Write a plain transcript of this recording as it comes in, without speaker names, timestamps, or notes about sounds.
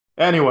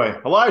Anyway,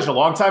 Elijah,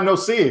 long time no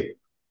see.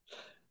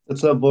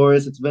 What's up,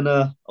 Boris? It's been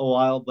a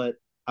while, but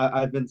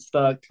I've been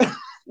stuck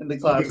in the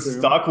You've been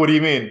classroom. stuck? What do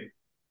you mean?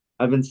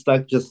 I've been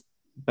stuck just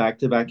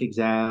back-to-back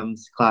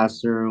exams,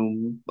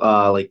 classroom,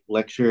 like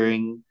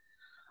lecturing.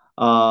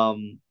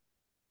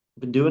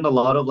 Been doing a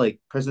lot of like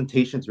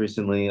presentations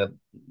recently.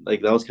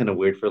 Like that was kind of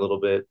weird for a little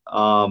bit.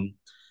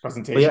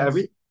 But yeah,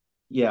 Presentations?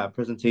 yeah,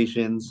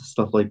 presentations,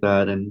 stuff like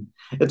that. And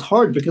it's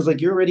hard because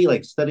like you're already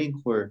like studying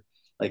for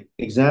like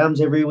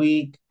exams every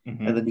week,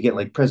 and Hmm. then you get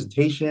like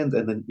presentations,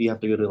 and then you have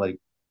to go to like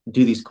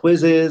do these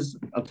quizzes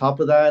on top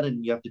of that,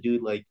 and you have to do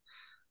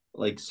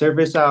like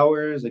service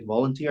hours, like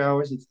volunteer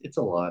hours. It's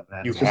a lot,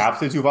 man. You It's just have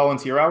to do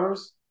volunteer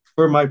hours?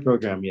 for my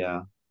program,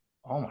 yeah.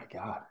 Oh my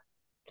God.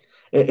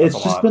 That's a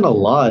It's just been lot. a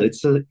lot.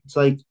 It's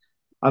like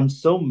I'm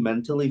so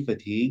mentally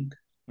fatigued.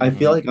 I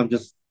feel Hmm. like I'm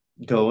just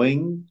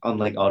going on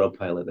like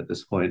autopilot at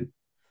this point.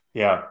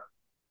 Yeah.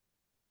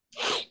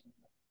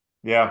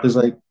 Yeah. Because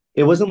like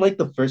it wasn't like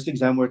the first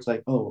exam where it's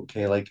like, oh,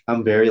 okay, like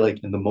I'm very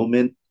like in the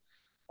moment,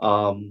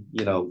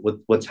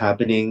 with what's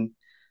happening.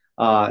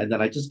 And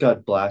then I just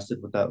got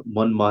blasted with that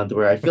 1 month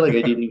where I feel like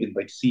I didn't even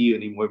like see you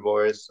anymore,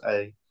 Boris.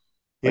 I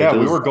like Yeah, it we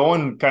was were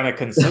going kind of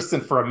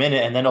consistent for a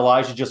minute, and then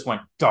Elijah just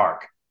went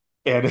dark.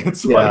 And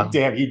it's like, yeah.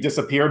 damn, he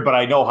disappeared, but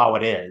I know how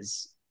it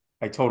is.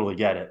 I totally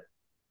get it.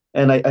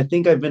 And I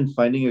think I've been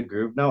finding a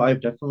groove now.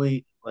 I've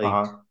definitely like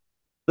Uh-huh.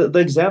 the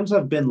exams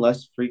have been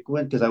less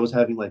frequent because I was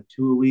having like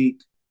two a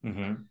week.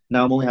 Hmm.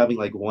 Now I'm only having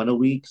like one a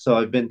week. So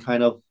I've been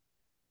kind of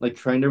like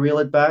trying to reel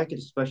it back,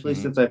 especially Hmm.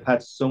 since I've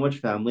had so much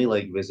family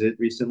like visit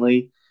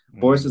recently.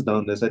 Boris Hmm. has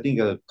done this. I think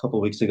a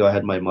couple weeks ago I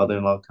had my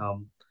mother-in-law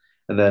come,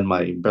 and then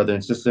my brother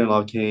and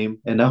sister-in-law came,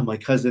 and now my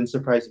cousin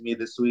surprised me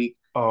this week.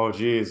 Oh,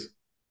 geez.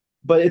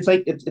 But it's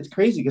like it's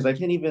crazy because I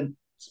can't even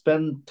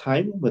spend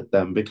time with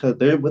them because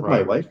they're with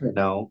my Right. wife right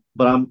now.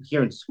 But I'm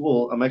here in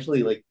school. I'm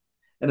actually like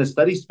in a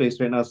study space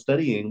right now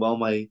studying while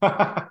my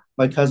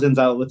cousin's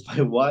out with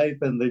my wife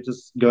and they're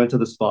just going to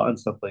the spa and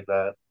stuff like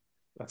that.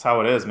 That's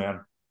how it is,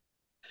 man.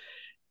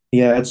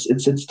 Yeah,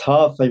 it's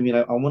tough. I mean,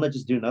 I want to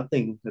just do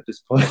nothing at this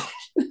point.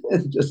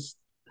 And just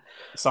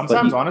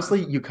but Sometimes, you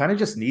honestly, you kind of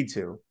just need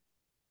to.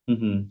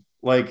 hmm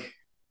Like,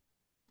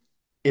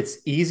 it's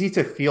easy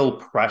to feel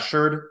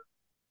pressured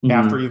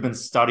after hmm you've been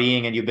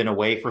studying and you've been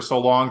away for so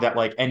long that,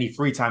 like, any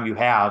free time you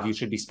have, you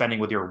should be spending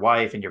with your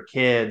wife and your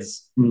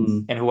kids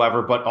hmm and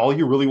whoever. But all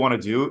you really want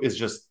to do is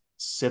just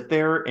sit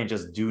there and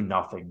just do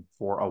nothing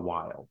for a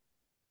while,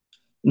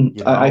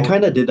 you I know?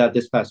 kind of did that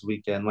this past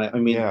weekend. Like, I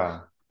mean,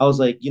 Yeah. I was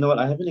like, you know what?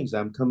 I have an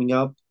exam coming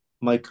up.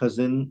 My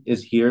cousin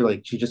is here.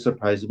 Like, she just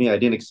surprised me. I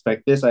didn't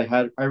expect this. I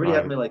already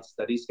had Right. my like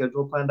study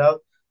schedule planned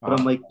out, but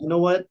I'm Uh, like, you know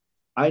what?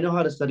 I know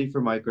how to study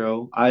for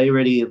micro. I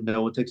already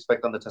know what to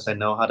expect on the test. I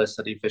know how to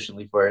study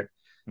efficiently for it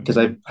because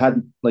mhm. I've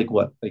had like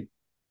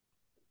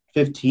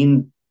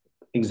 15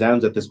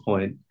 exams at this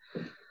point.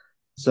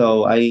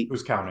 So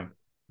Who's counting?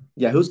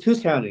 yeah, who's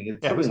counting?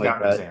 It's Yeah, something who's like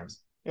counting that.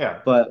 exams?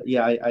 Yeah. But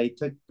yeah, I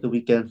took the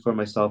weekend for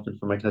myself and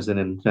for my cousin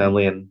and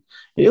family, and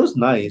it was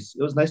nice.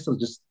 It was nice to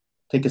just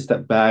take a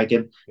step back,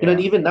 and and Yeah.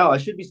 even now I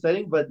should be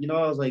studying, but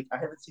I was like, I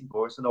haven't seen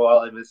Boris in a while.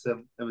 I miss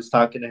him. I was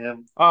talking to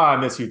him, Ah, I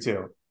miss you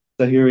too.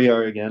 so here we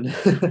are again.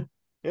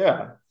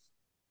 Yeah.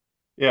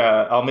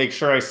 Yeah. I'll make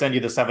sure I send you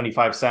the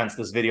 75 cents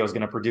this video is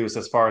going to produce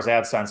as far as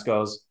AdSense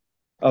goes.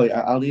 Oh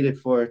yeah, I'll need it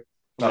for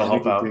my That'll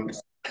help energy out.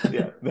 drinks.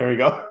 Yeah. There you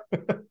go.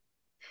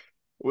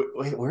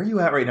 Wait, where are you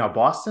at right now?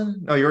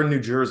 Boston? No, you're in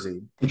New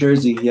Jersey.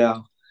 Jersey,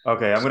 yeah,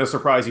 Okay. I'm going to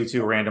surprise you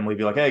too randomly.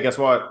 Be like, hey, guess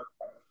what?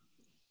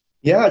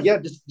 yeah.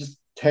 Just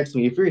text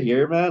me if you're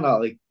here, man.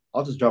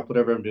 I'll just drop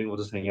whatever I'm doing. We'll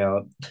just hang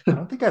out. I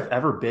don't think I've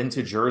ever been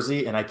to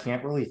Jersey, and I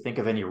can't really think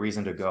of any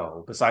reason to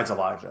go besides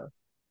Elijah.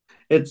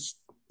 It's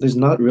there's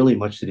not really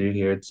much to do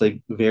here. It's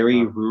like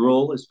very Uh,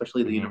 rural,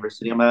 especially the mhm,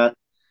 university I'm at.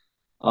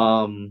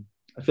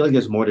 I feel like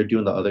there's more to do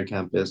in the other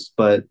campus,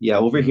 but yeah,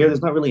 over here there's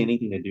mhm. not really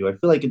anything to do. I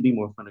feel like it'd be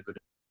more fun to go to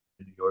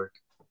New York.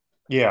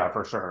 Yeah,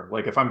 for sure.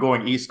 Like if I'm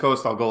going East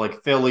Coast, I'll go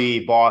like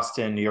Philly,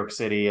 Boston, New York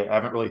City. I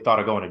haven't really thought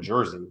of going to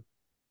Jersey.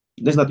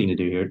 There's nothing to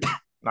do here.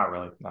 Not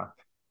really, no.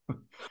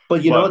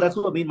 But But that's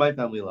what me and my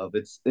family love.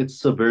 It's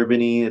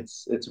suburban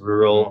it's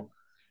rural.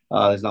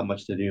 mhm, There's not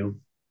much to do.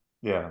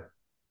 yeah.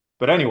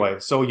 But anyway,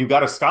 so you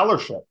got a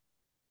scholarship.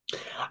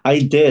 I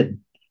did,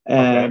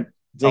 Okay. and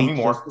Tell they me just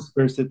more.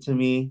 dispersed it to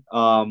me.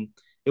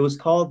 It was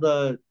called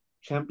the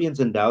Champions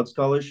Endowed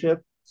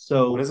Scholarship.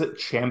 What So is it?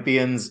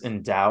 Champions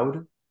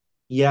Endowed?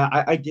 yeah,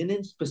 I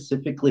didn't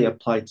specifically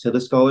apply to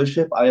the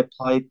scholarship. I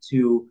applied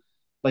to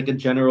like a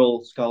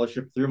general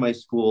scholarship through my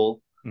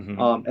school.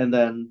 Hmm. And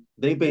then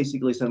they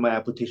basically sent my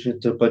application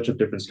to a bunch of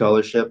different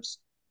scholarships.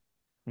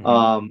 Hmm.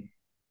 Um,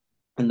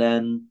 and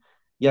then,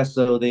 yeah,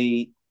 so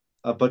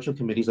a bunch of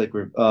committees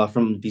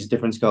from these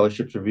different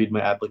scholarships reviewed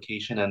my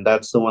application, and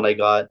that's the one I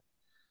got.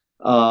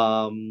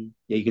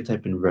 Yeah, you could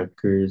type in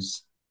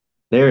Rutgers.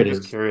 There I'm it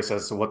just is. curious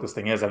as to what this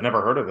thing is. I've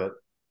never heard of it.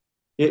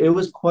 It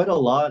was quite a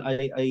lot.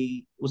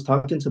 I was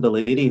talking to the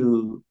lady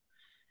who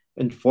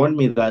informed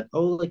me that,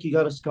 oh, like you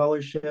got a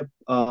scholarship.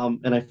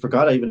 And I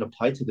forgot I even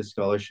applied to the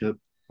scholarship.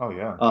 Oh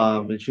yeah.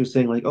 And she was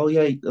saying like, oh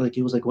yeah, like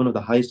it was like one of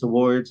the highest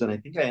awards, and I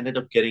think I ended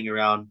up getting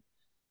around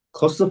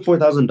close to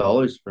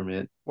 $4,000 from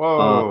it.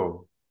 Uh,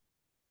 Whoa.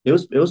 it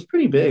was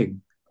pretty big.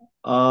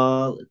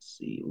 Let's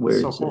see, That's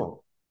where so is it?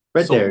 cool.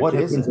 Right So there, what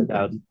is champions it? and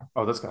down.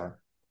 Oh, this guy.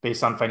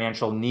 Based on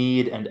financial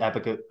need and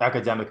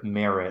academic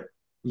merit.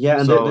 Yeah,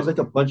 and there's like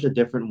So, a bunch of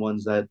different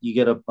ones that you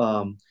get a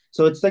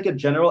so it's like a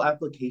general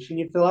application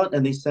you fill out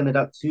and they send it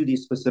out to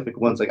these specific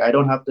ones. Like I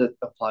don't have to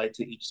apply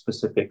to each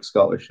specific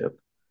scholarship.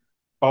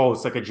 oh,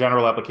 it's like a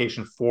general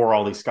application for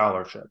all these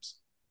scholarships.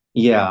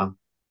 Yeah,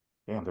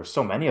 Damn, there's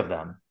so many of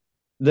them.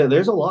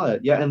 there's a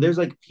lot. Yeah, and there's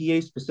like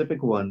PA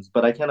specific ones,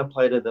 but I can't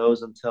apply to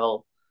those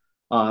until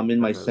I'm in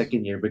There my it is.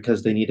 second year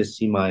because they need to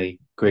see my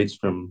grades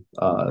from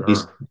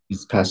Sure.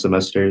 these past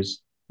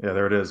semesters. Yeah,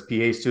 there it is.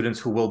 PA students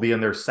who will be in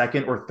their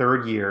second or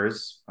third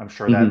years. I'm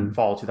sure that Hmm.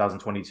 fall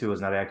 2022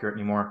 is not accurate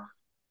anymore.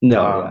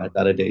 No, yeah, Um,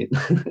 out of date.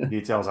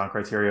 details on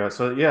criteria.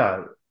 So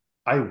yeah,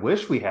 I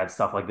wish we had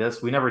stuff like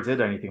this. We never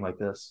did anything like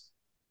this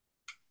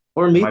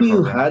Or in my maybe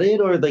you program. had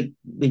it, or like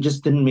they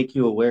just didn't make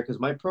you aware because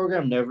my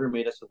program never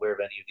made us aware of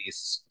any of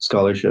these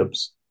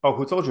scholarships. Oh,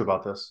 who told you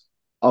about this?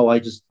 Oh,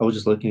 I was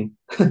just looking.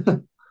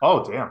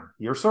 Oh, damn.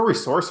 You're so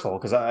resourceful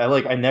because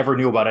I never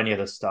knew about any of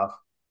this stuff.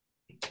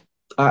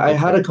 I That's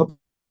had a great. couple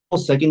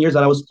second years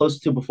that I was close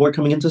to before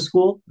coming into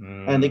school,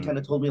 and they kind Mm,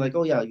 of told me like,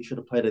 oh yeah, you should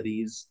apply to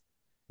these.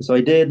 So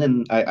I did,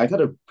 and I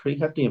got a pretty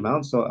hefty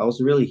amount, so I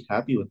was really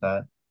happy with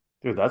that.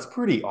 dude, that's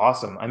pretty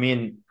awesome. I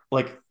mean,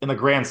 like in the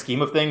grand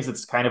scheme of things,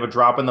 it's kind of a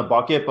drop in the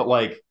bucket, but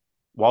like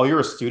while you're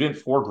a student,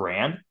 4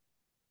 grand,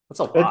 that's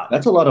a lot.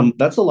 That's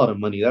a lot of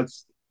money.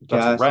 That's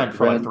That's gas, like rent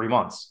for like rent. 3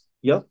 months.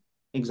 Yep,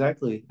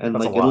 exactly. And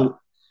That's a like lot.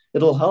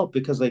 it'll help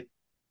because like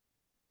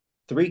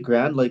 3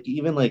 grand, like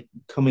even like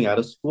coming out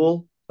of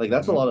school, like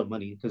that's a Hmm. lot of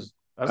money because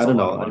That's I a don't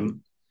lot of know. money.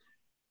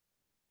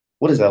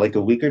 What is that, like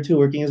a week or two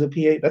working as a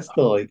PA? That's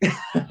still like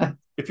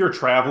If you're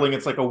traveling,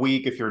 it's like a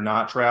week. If you're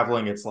not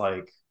traveling, it's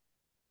like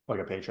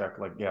a paycheck,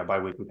 like yeah,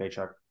 biweekly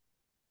paycheck,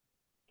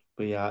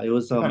 but yeah,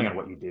 depending on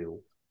what you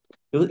do.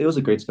 it was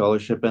a great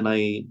scholarship and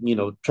I,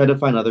 try to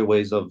find other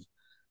ways of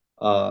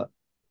uh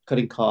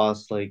cutting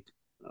costs like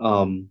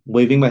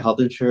waiving my health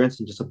insurance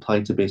and just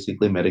applying to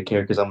basically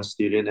Medicare because I'm a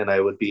student and I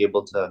would be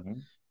able to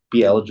Mhm.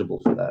 be eligible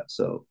for that.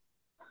 So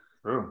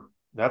True.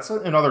 That's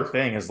another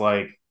thing is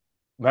like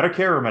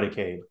Medicare or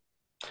Medicaid.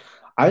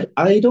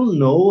 I don't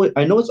know.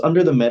 I know it's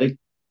under the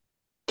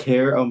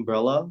Medicare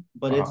umbrella,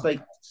 but it's Uh-huh.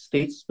 like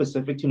state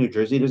specific to New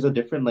Jersey. There's a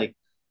different like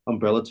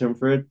umbrella term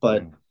for it,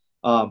 but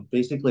Mm.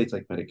 basically it's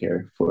like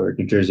Medicare for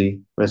New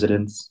Jersey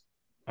residents.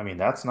 I mean,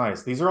 that's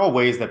nice. These are all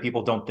ways that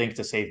people don't think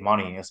to save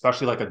money,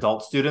 especially like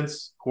adult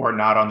students who are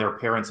not on their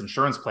parents'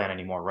 insurance plan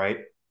anymore, right?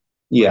 Like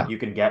Yeah. you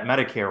can get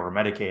Medicare or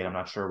Medicaid. I'm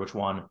not sure which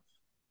one.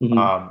 Hmm.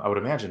 I would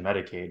imagine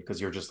Medicaid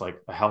because you're just like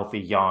a healthy,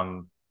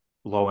 young,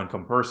 low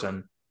income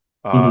person.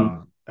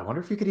 Hmm. I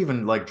wonder if you could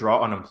even like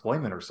draw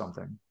unemployment or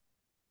something.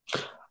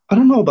 I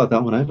don't know about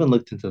that one. I haven't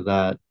looked into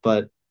that,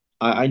 but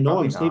I know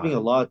Probably I'm saving a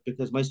not. lot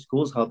because my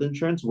school's health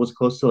insurance was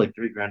close to like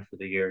 3 grand for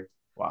the year.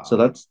 So Wow.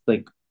 that's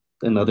like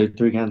another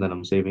 3 grand that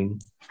I'm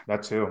saving.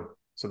 That too.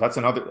 So that's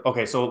another.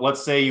 Okay, so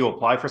let's say you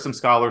apply for some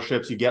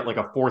scholarships, you get like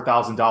a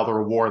 $4,000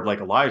 reward like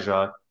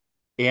Elijah,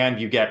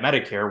 and you get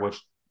Medicare, which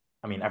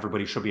I mean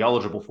everybody should be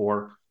eligible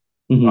for.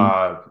 Hmm.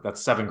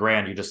 That's 7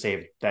 grand you just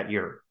saved that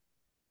year.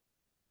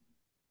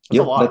 That's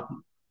a Yep, lot.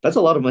 that's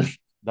a lot of money.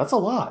 That's a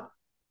lot.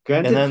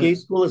 And Granted, PA then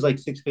school is like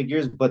 6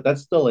 figures, but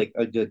that's still like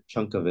a good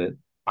chunk of it.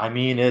 I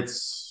mean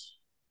it's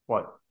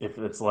what if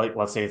it's like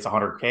let's say it's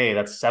 100K,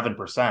 that's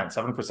 7%.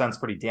 7% is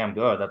pretty damn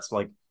good. That's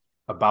like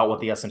about what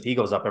the S&P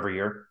goes up every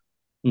year.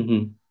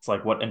 Hmm. It's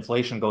like what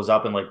inflation goes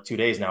up in like 2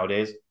 days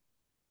nowadays.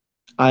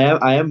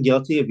 I am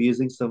guilty of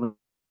using some of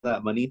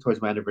that money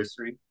towards my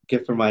anniversary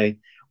gift for my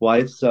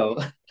wife. So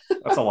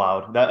That's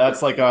allowed.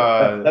 That's like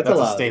that's that's a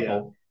allowed. Yeah.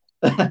 staple.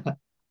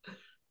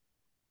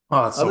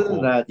 Oh, that's so Other than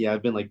cool. that, yeah,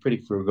 I've been like pretty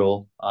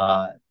frugal.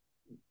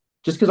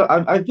 Just because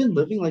I've been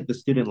living like the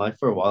student life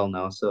for a while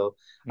now, so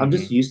I'm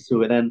just Hmm. used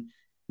to it. And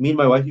me and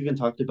my wife even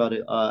talked about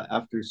it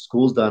after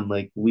school's done.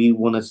 Like we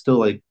want to still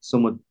like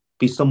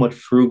somewhat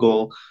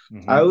frugal.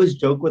 I Hmm. always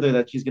joke with her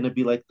that she's gonna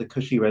be like the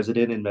cushy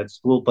resident in med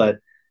school, but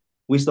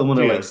we still want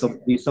to She like is.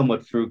 be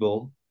somewhat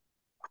frugal.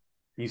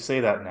 You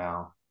say that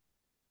now.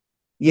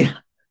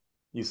 Yeah.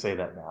 You say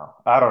that now.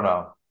 I don't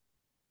know.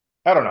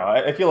 I don't know.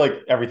 I feel like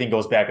everything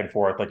goes back and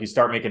forth. Like you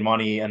start making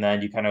money and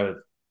then you kind of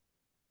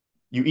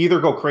you either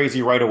go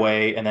crazy right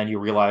away and then you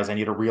realize I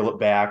need to reel it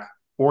back,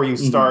 or you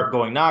start Hmm.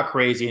 going not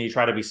crazy and you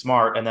try to be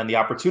smart and then the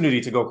opportunity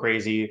to go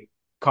crazy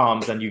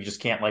comes and you just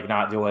can't like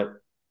not do it.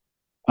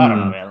 I don't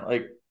know, Hmm. man.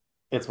 Like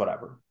it's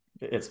whatever.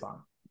 It's fine.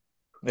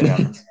 It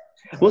happens.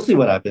 We'll see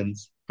what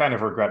happens. Kind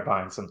of regret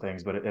buying some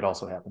things, but it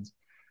also happens.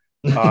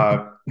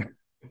 Uh,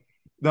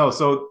 no,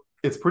 so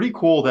it's pretty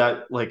cool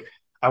that like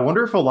I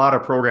wonder if a lot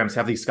of programs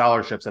have these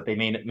scholarships that they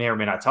may or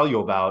may not tell you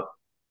about.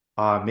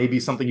 Maybe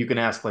something you can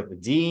ask like the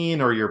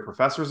dean or your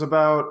professors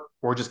about,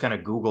 or just kind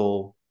of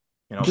Google,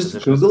 Just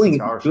physician assistant Googling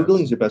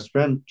scholarships. is your best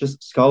friend.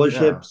 Just Yeah.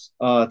 scholarships,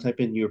 type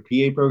in your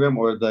PA program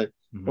or the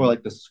or Hmm.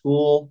 like the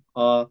school.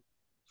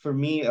 For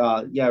me,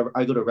 yeah,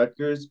 I go to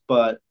Rutgers,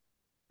 but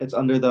it's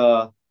under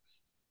the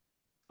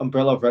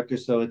umbrella of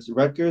Rutgers, so it's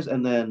Rutgers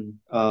and then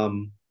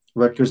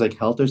Rutgers like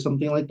Health or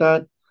something like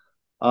that.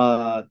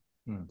 Uh,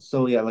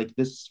 so yeah, like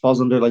this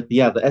falls under like the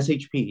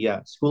SHP,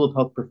 yeah, School of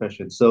Health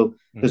Professions. So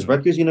there's Hmm.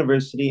 Rutgers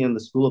University and the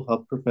School of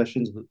Health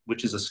Professions,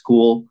 which is a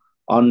school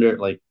under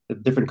like a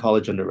different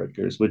college under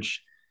Rutgers,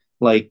 which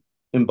like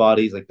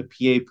embodies like the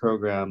PA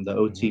program, the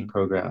OT Hmm.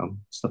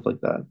 program, stuff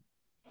like that.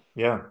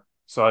 Yeah.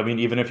 So I mean,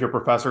 even if your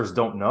professors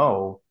don't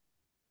know,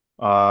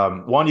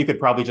 one, you could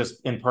probably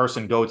just in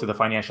person go to the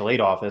financial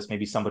aid office.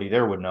 Maybe somebody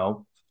there would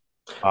know.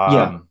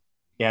 Yeah, Um,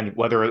 and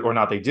whether or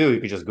not they do,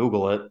 you could just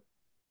Google it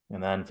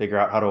and then figure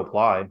out how to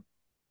apply.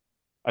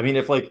 I mean,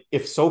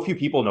 if so few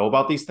people know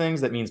about these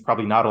things, that means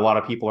probably not a lot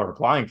of people are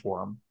applying for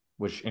them,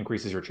 which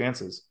increases your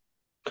chances.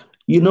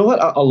 you know what?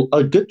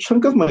 A good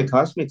chunk of my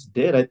classmates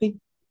did. I think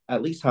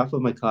at least half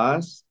of my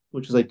class,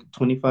 which is like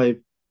 25,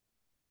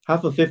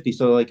 half of 50,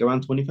 so like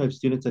around 25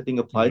 students, I think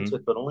applied to Hmm.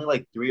 it, but only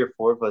like three or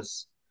four of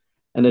us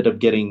ended up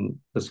getting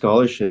the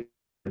scholarship.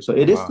 So Oh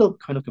it is wow, still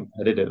kind of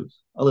competitive,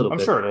 a little I'm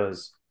bit. sure it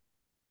is.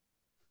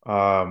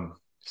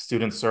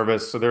 Student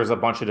service. So there's a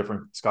bunch of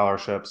different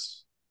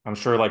scholarships. I'm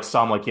sure like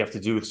some like you have to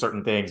do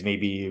certain things,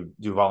 maybe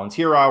do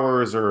volunteer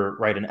hours or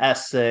write an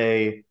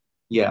essay,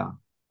 Yeah.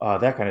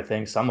 that kind of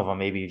thing. Some of them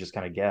maybe you just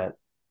kind of get.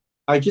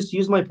 I just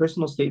used my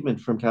personal statement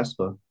from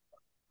CASPA.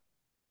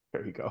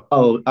 There you go.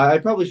 Oh, I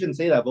probably shouldn't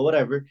say that, but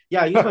whatever.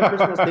 Yeah, I used my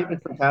personal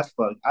statement from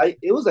CASPA.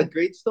 It was a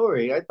great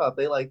story. I thought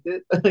they liked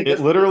it. I It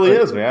guess they did literally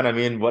like is, it. man. I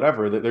mean,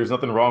 whatever. There's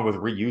nothing wrong with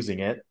reusing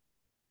it.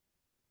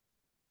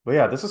 But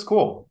yeah, this is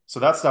cool. So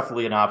that's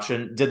definitely an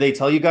option. Did they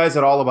tell you guys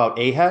at all about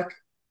AHEC?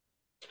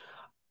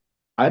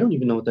 I don't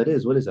even know what that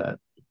is. What is that?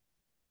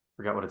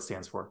 Forgot what it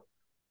stands for.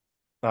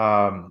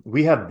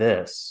 We have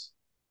this.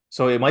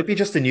 So it might be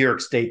just a New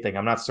York State thing.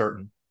 I'm not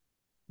certain.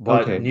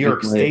 But Okay, New like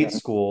York my State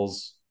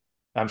schools,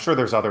 I'm sure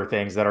there's other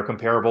things that are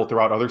comparable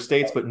throughout other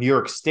states, but New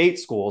York State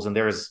schools, and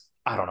there's,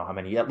 I don't know how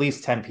many, at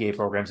least 10 PA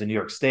programs in New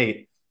York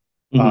State,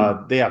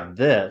 mhm. they have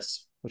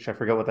this, which I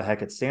forget what the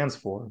heck it stands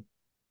for.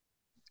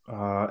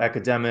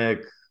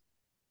 Academic,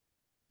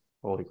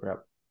 holy crap,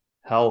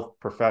 health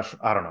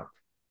professional. I don't know.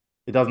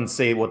 It doesn't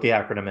say what the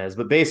acronym is,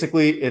 but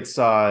basically it's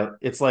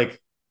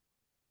like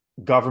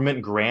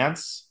government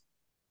grants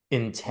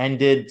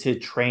intended to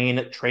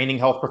training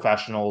health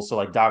professionals, so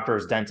like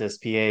doctors, dentists,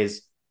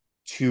 PAs,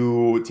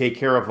 to take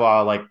care of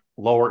like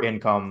lower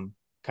income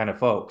kind of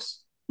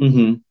folks.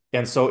 Mhm.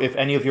 And so if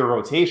any of your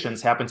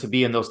rotations happen to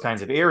be in those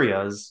kinds of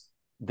areas,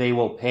 they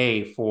will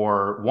pay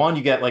for one,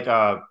 you get like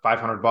a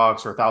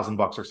 $500 or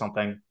 $1,000 or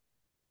something.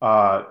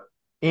 Uh,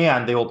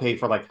 and they will pay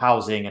for like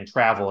housing and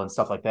travel and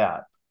stuff like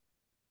that.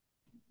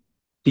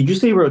 Did you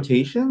say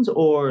rotations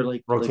or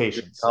like your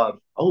Rotations. job?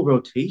 Oh,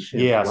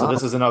 rotations. Yeah, so Wow.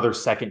 this is another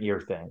second year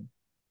thing.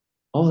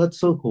 Oh, that's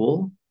so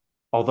cool.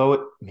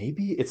 Although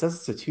maybe it says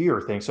it's a 2 year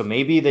thing, so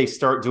maybe they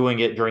start doing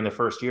it during the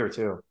first year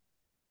too.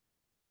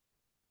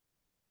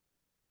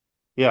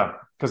 Yeah,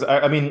 because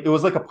I mean, it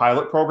was like a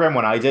pilot program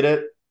when I did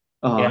it,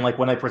 and Uh, like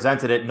when I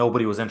presented it,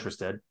 nobody was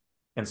interested,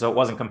 and so it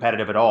wasn't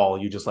competitive at all.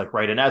 You just like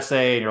write an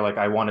essay, and you're like,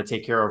 I want to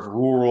take care of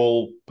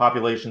rural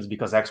populations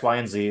because X, Y,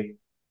 and Z,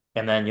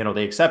 and then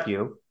they accept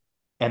you,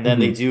 and then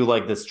they mhm, do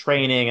like this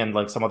training and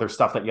like some other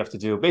stuff that you have to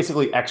do,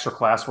 basically extra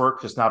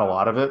classwork, just not a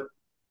lot of it,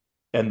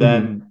 and mhm.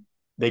 then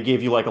they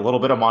gave you like a little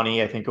bit of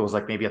money. I think it was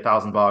like maybe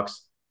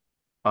 $1,000,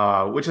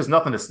 which is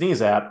nothing to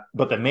sneeze at.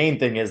 But the main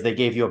thing is they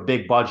gave you a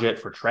big budget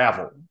for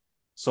travel.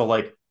 So,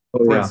 like,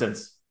 Oh for yeah.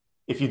 instance,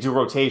 if you do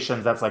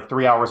rotations that's like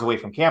 3 hours away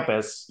from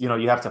campus, you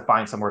have to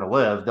find somewhere to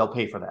live. They'll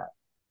pay for that.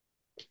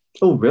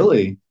 Oh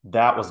really?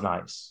 That was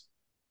nice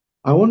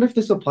I wonder if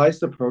this applies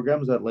to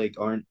programs that like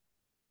aren't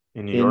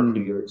in New in York.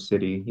 New York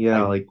City.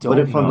 Yeah, I like what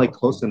don't if I'm like know.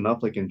 close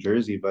enough, like in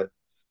Jersey, but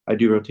I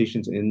do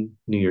rotations in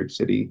New York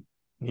City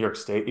New York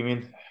State, you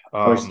mean?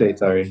 or state,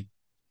 sorry.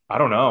 I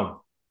don't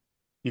know.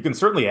 You can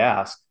certainly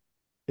ask.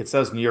 It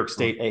says New York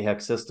State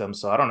AHEC system,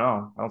 so I don't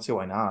know. I don't see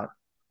why not.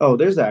 Oh,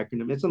 there's the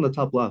acronym. It's on the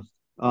top left.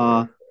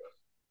 Where?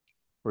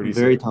 Where do you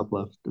see Very it? top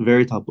left.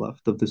 Very top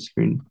left of the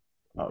screen.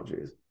 Oh,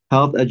 geez.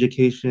 Health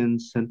Education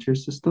Center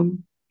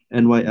System,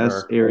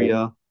 NYS Sure.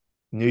 area.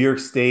 New York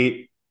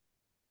State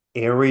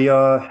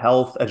Area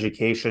Health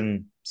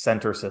Education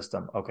Center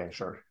System. Okay,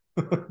 sure.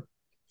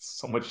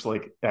 So much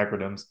like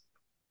acronyms.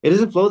 It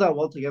doesn't flow that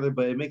well together,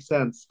 but it makes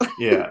sense.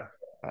 Yeah,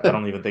 I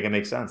don't even think it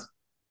makes sense.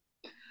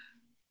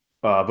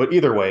 But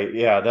either way,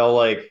 yeah,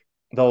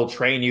 they'll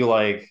train you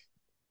like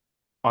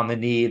on the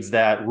needs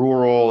that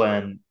rural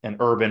and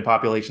urban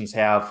populations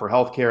have for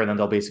healthcare, and then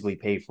they'll basically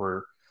pay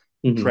for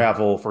Mhm.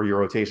 travel for your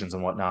rotations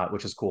and whatnot,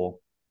 which is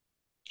cool.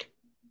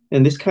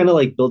 And this kind of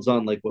like builds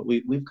on like what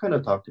we've kind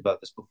of talked about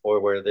this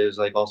before, where there's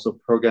like also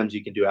programs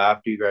you can do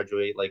after you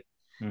graduate, like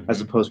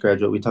as a Hmm.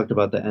 postgraduate. We talked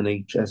about the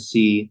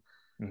NHSC,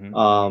 Hmm.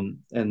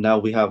 and now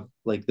we have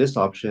like this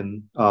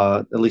option,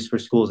 at least for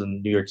schools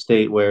in New York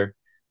State, where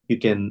you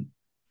can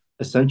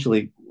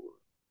essentially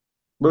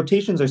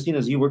rotations are seen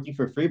as you working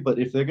for free, but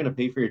if they're gonna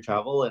pay for your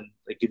travel and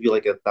like give you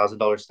like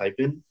 $1,000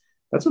 stipend,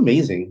 that's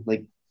amazing.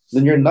 Like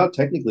then you're not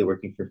technically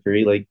working for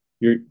free. Like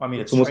you're I mean,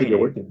 it's it's almost like you're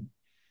training. working.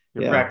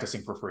 You're Yeah.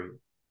 practicing for free.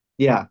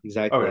 Yeah, Okay.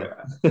 exactly.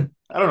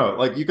 I don't know.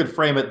 Like you could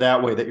frame it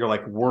that way that you're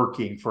like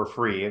working for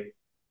free.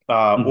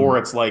 Or Hmm.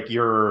 it's like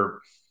you're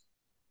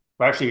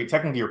well, actually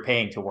technically you're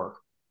paying to work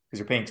because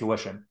you're paying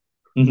tuition.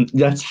 Hmm.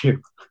 That's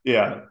true.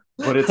 Yeah.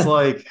 But it's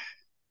like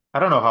I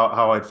don't know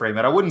how I'd frame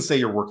it. I wouldn't say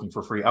you're working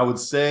for free. I would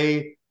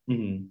say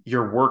Hmm.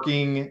 you're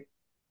working,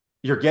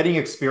 you're getting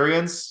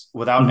experience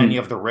without any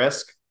Hmm. of the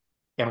risk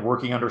and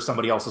working under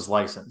somebody else's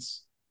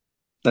license.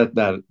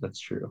 That's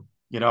true.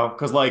 You know,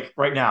 because like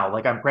right now,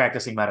 like I'm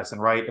practicing medicine,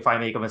 right? If I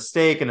make a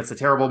mistake and it's a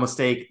terrible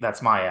mistake,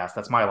 that's my ass.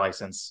 That's my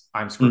license.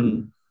 I'm screwed.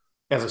 Hmm.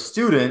 As a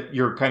student,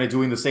 you're kind of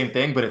doing the same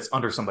thing, but it's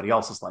under somebody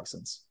else's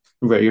license.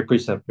 Right, your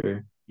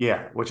preceptor.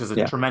 Yeah, which is a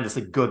Yeah.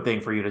 tremendously good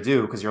thing for you to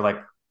do because you're like,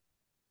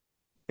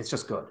 it's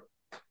just good.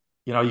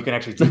 You know, you can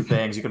actually do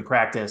things, you can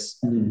practice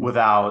Hmm.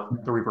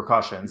 without the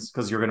repercussions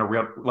because you're going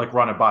to like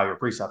run it by your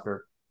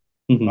preceptor.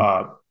 Hmm.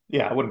 Uh,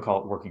 yeah, I wouldn't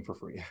call it working for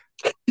free.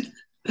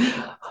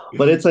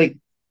 But it's like,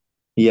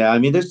 yeah, I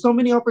mean, there's so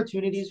many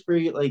opportunities for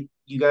you, like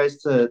you guys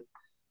to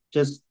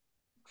just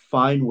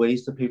find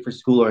ways to pay for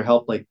school or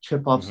help like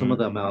chip off some of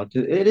Mm-hmm. the amount.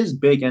 It is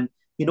big, and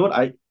you know what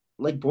I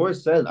like.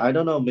 Boris said, I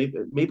don't know,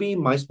 maybe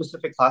my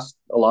specific class,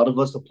 a lot of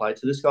us apply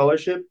to the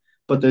scholarship,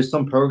 but there's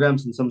some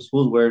programs in some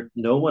schools where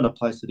no one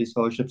applies to these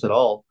scholarships at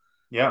all.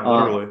 Yeah,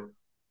 Uh, literally.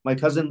 my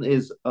cousin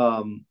is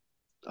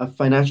a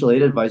financial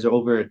aid advisor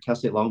over at Cal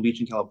State Long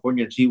Beach in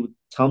California, and she would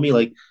tell me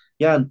like,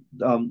 yeah,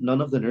 none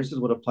of the nurses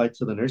would apply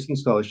to the nursing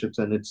scholarships,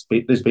 and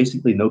there's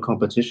basically no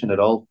competition at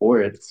all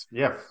for it. It's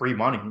yeah, free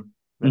money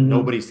that Hmm.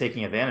 nobody's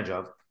taking advantage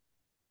of.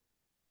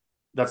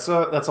 That's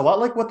a lot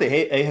like what the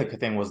AHIC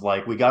thing was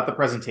like. We got the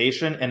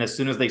presentation, and as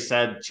soon as they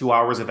said 2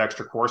 hours of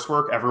extra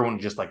coursework, everyone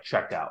just like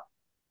checked out.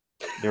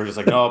 They were just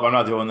like, nope, I'm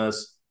not doing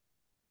this.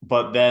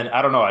 But then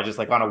I don't know, I just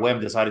like on a whim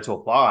decided to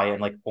apply, and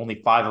like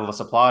only five of us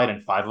applied,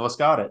 and five of us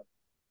got it.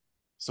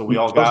 So we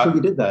all Oh, so got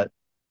you did that?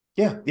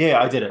 yeah,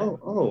 I did it.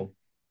 Oh.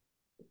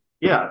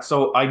 Yeah,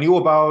 so I knew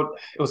about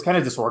it was kind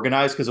of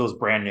disorganized because it was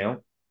brand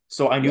new.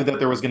 So I knew Yeah. that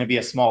there was going to be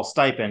a small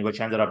stipend,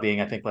 which ended up being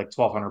I think like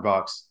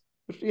 $1,200,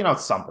 which you know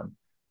it's something.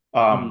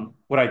 Hmm.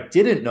 What I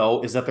didn't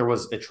know is that there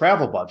was a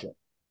travel budget.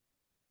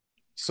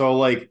 So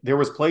like there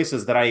was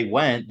places that I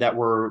went that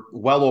were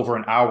well over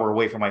an hour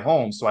away from my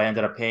home, so I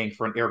ended up paying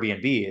for an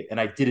Airbnb, and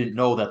I didn't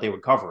know that they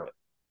would cover it.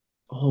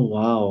 Oh,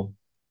 wow.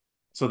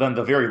 So then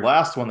the very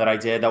last one that I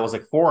did that was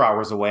like 4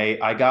 hours away,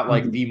 I got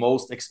like Hmm. the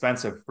most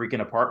expensive freaking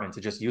apartment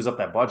to just use up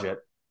that budget.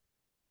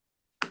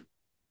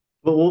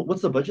 But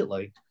what's the budget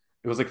like?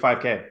 It was like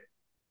 5K,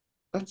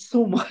 That's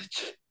so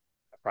much.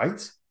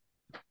 right?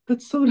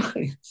 That's so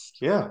nice.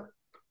 Yeah.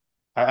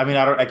 I mean,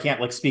 I can't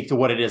like speak to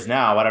what it is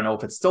now. I don't know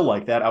if it's still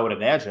like that. I would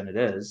imagine it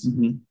is.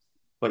 Hmm.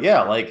 But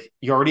yeah, like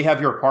you already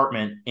have your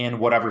apartment in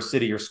whatever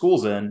city your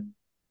school's in,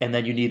 and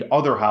then you need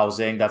other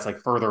housing that's like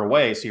further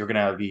away. So you're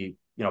gonna be,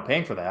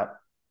 paying for that.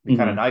 It'd be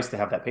kind of Hmm. nice to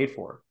have that paid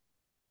for.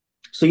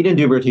 So you didn't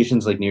do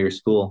rotations like near your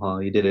school, huh?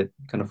 You did it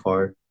kind of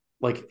far.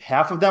 Like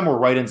half of them were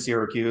right in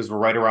Syracuse, were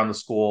right around the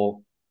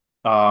school.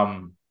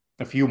 Um,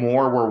 a few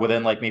more were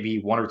within like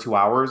maybe 1 or 2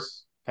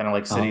 hours, kind of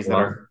like Oh, cities that wow.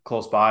 are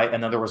close by.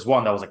 And then there was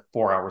one that was like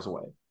 4 hours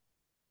away.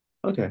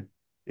 Okay.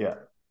 Yeah.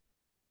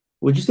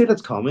 Would you say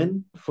that's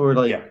common for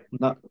like Yeah.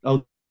 not?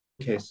 Oh,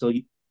 okay. So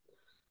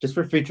just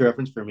for future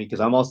reference for me,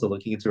 because I'm also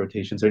looking into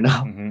rotations right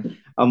now. Hmm.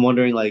 I'm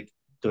wondering like,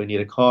 do I need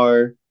a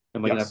car?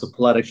 Am I gonna have to Yes.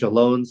 pull out extra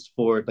loans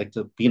for like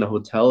to be in a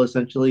hotel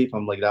essentially if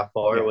I'm like that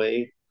far Yeah.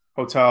 away?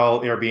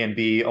 Hotel,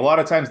 Airbnb. A lot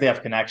of times they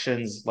have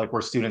connections like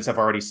where students have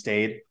already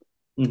stayed.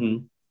 Hmm.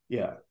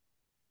 Yeah.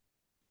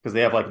 Because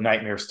they have like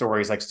nightmare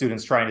stories, like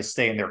students trying to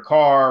stay in their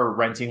car,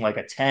 renting like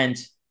a tent,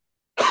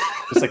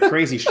 just like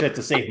crazy shit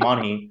to save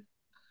money.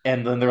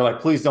 And then they're like,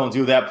 please don't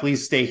do that.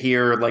 Please stay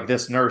here. Like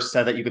this nurse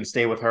said that you can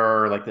stay with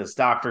her. Like this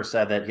doctor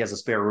said that he has a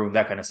spare room,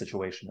 that kind of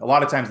situation. A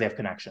lot of times they have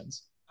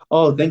connections.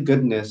 Oh, thank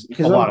goodness. A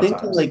Because I'm lot of thinking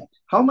times. like,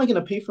 how am I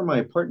gonna pay for my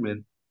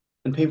apartment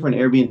and pay for an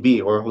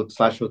Airbnb or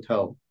slash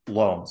hotel?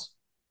 Loans,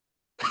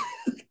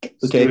 Okay,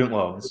 student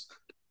loans.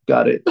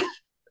 got it.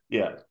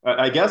 Yeah.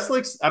 I guess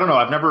like, I don't know.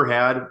 I've never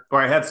had,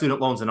 or I had student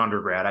loans in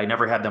undergrad. I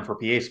never had them for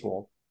PA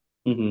school.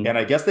 Hmm. And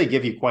I guess they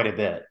give you quite a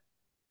bit.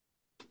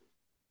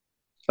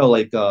 Oh,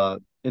 like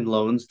in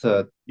loans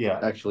to Yeah.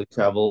 actually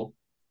travel.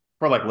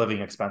 For like living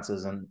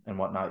expenses and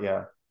whatnot.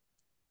 Yeah.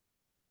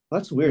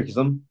 That's weird because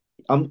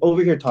I'm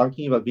over here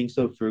talking about being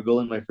so frugal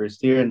in my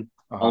first year, and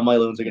all Uh-huh. my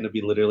loans are gonna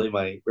be literally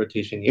my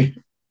rotation year.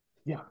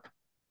 Yeah.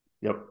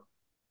 Yep.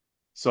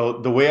 So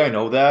the way I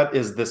know that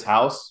is this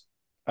house.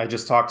 I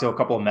just talked to a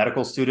couple of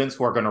medical students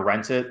who are going to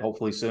rent it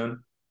hopefully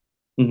soon.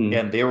 Hmm.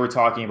 And they were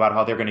talking about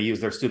how they're going to use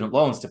their student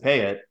loans to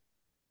pay it.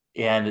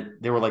 And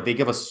they were like, they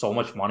give us so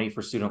much money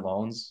for student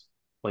loans,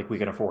 like we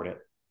can afford it.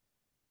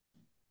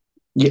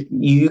 Yeah,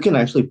 you can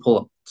actually pull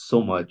up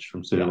so much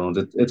from student Yeah. loans.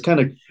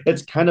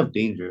 It's kind of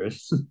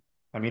dangerous.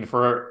 I mean,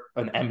 for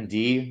an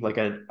MD, like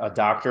a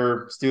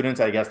doctor student,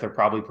 I guess they're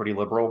probably pretty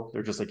liberal.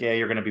 They're just like, yeah,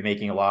 you're going to be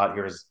making a lot.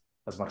 Here's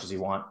as much as you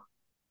want.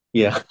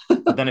 Yeah.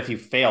 But then if you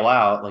fail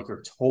out, like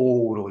you're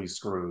totally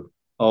screwed.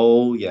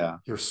 Oh yeah.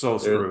 You're so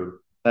There screwed.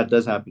 that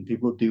does happen.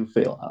 People do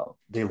fail out.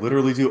 They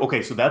literally do.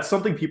 Okay, so that's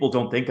something people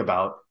don't think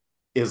about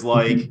is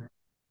like, Hmm.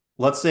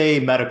 let's say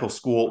medical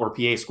school or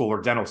PA school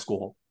or dental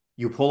school.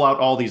 You pull out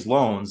all these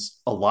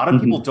loans. A lot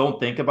of people Hmm. don't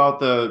think about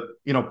the,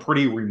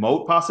 pretty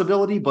remote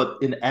possibility, but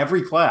in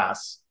every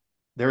class,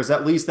 there's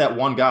at least that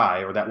one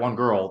guy or that one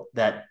girl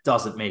that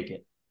doesn't make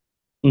it.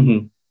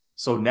 Hmm.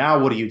 So now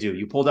what do?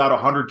 You pulled out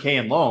 100K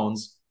in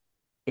loans,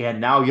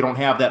 and now you don't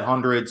have that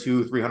 100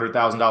 to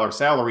 $300,000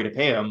 salary to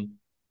pay them.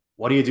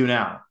 What do you do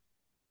now?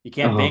 You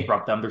can't Uh-huh.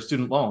 bankrupt them. They're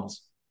student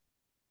loans.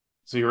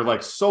 So you're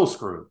like so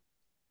screwed.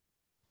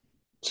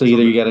 So So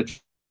either you the, gotta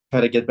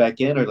try to get back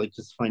in or like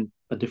just find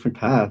a different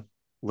path.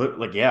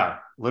 like, yeah,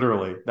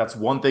 literally, that's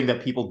one thing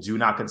that people do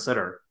not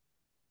consider.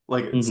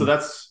 Like, so Hmm.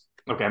 that's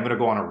okay. I'm going to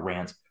go on a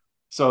rant.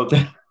 So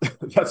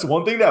that's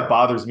one thing that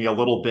bothers me a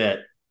little bit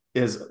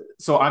is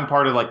so I'm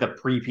part of like the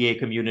pre-PA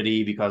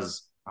community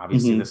because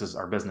obviously Hmm. this is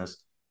our business.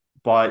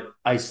 But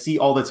I see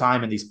all the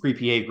time in these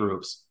pre-PA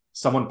groups,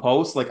 someone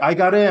posts like, I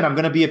got in, I'm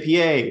going to be a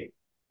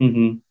PA.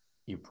 Hmm.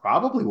 You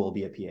probably will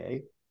be a PA,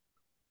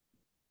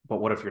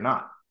 but what if you're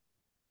not?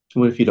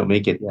 What if you don't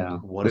make it? Yeah,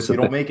 What that's if the you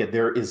thing. don't make it?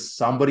 There is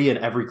somebody in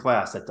every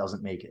class that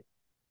doesn't make it,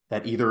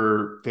 that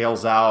either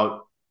fails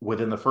out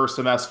within the first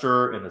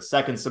semester, in the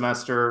second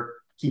semester,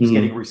 keeps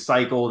getting Hmm.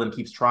 recycled and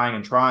keeps trying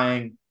and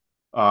trying,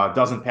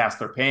 doesn't pass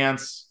their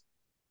pants.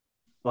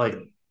 Like,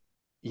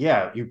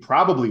 yeah, you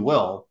probably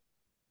will,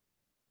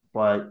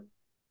 but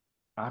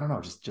I don't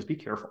know. Just be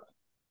careful.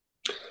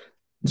 You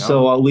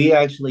So know? we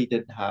actually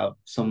did have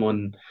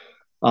someone.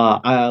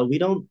 We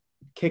don't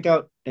kick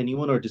out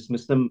anyone or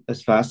dismiss them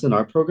as fast in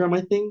our program.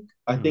 I think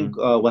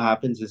Mm-hmm. what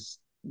happens is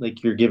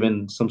like you're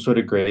given some sort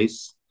of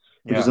grace,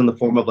 which is Yeah, in the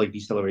form of like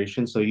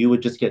deceleration. So you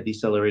would just get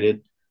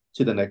decelerated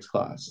to the next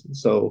class.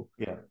 So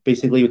yeah.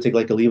 basically, you would take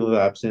like a leave of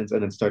absence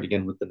and then start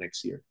again with the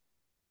next year.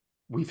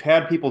 We've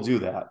had people do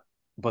that,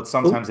 but Oh,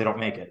 sometimes they don't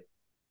make it.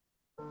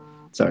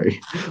 sorry,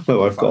 my You're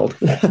wife fine. called.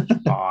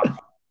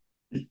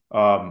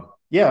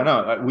 Yeah,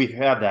 no, we've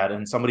had that,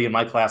 and somebody in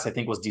my class I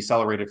think was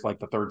decelerated for like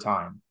the third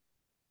time,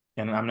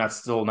 and I'm not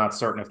still not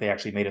certain if they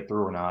actually made it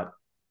through or not.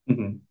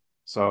 Mhm.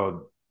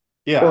 So,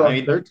 yeah, Well, I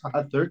mean, a third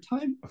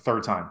time? a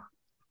third time.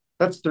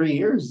 That's 3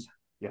 years.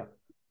 Yeah.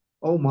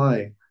 Oh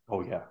my,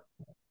 Oh, yeah.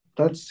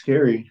 that's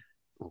scary.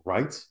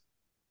 Right.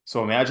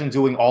 So imagine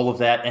doing all of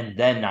that and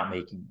then not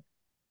making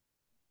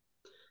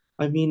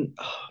I mean,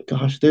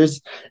 gosh,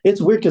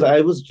 it's weird because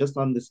I was just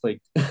on this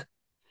like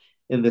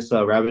in this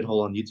rabbit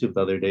hole on YouTube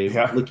the other it. day,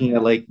 Yeah. looking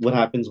at like what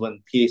happens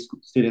when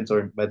students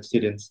or med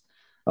students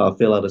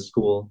fail out of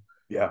school,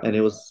 Yeah. and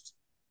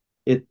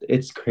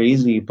it's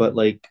crazy, but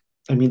like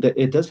I mean that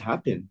it does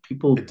happen.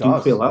 People It do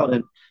fail does. out,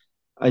 and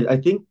I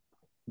think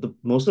the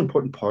most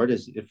important part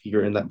is if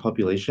you're in that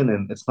population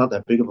and it's not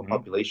that big of a Hmm.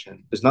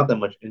 population, there's not that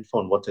much info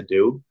on what to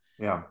do.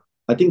 Yeah.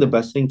 I think the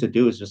best thing to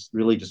do is just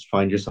really just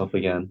find yourself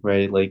again,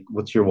 right? Like,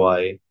 what's your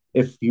why?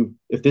 If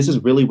this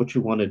is really what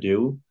you want to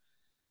do,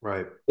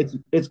 Right.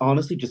 it's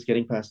honestly just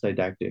getting past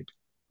didactic.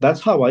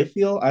 That's how I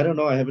feel. I don't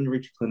know. I haven't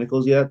reached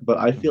clinicals yet, but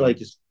I feel like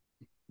Hmm. just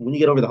when you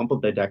get over the hump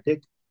of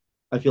didactic,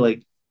 I feel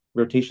like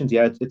rotations,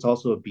 yeah, it's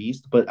also a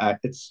beast, but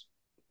it's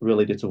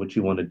related to what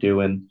you want to do.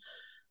 And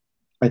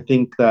I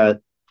think that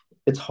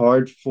it's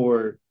hard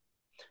for,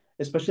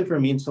 especially for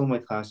me and some of my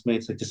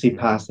classmates, like to see Hmm.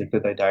 past like the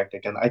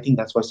didactic. And I think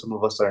that's why some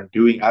of us aren't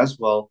doing as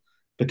well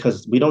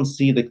because we don't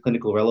see the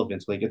clinical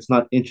relevance. Like it's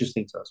not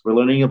interesting to us. We're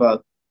learning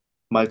about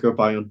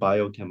microbiome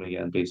biochem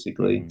again,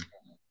 basically. Hmm.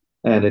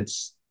 And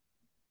it's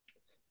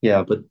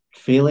yeah, but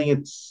failing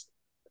it's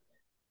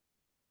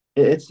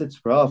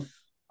rough.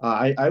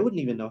 I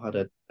wouldn't even know how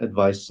to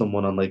advise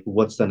someone on like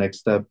what's the next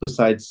step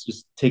besides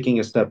just taking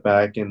a step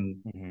back and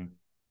Hmm.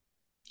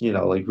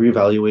 like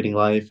reevaluating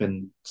life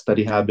and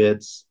study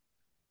habits,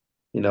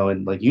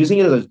 and like using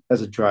it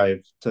as a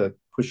drive to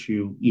push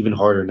you even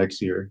harder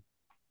next year.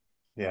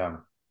 Yeah.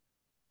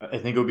 I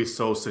think it would be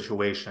so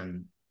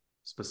situation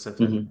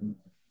specific Hmm.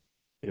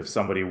 if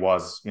somebody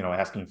was,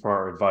 asking for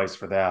our advice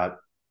for that.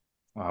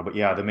 But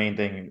yeah, the main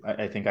thing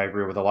I think I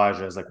agree with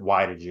Elijah is like,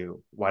 why did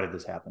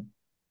this happen?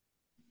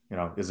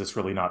 Is this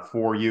really not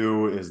for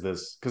you? Is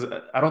this because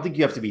I don't think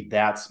you have to be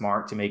that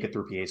smart to make it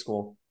through PA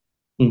school.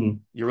 Hmm.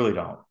 You really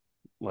don't.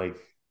 Like,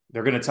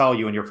 they're going to tell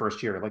you in your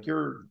first year, like,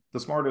 you're the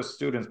smartest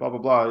students, blah, blah,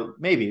 blah.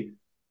 Maybe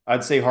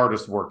I'd say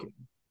hardest working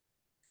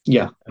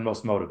Yeah. and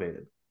most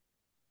motivated.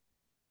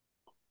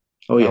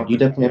 Oh I yeah. don't You think,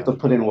 definitely have yeah, to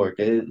put in work.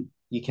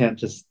 You can't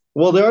just.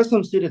 Well, there are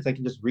some students that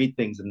can just read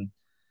things and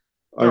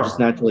are there just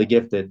are. naturally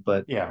gifted,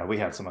 but Yeah, we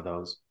had some of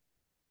those.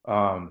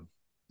 Um,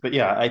 but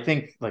yeah, I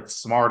think like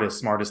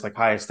smartest, like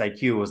highest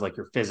IQ was like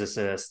your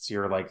physicists,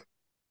 your like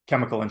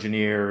chemical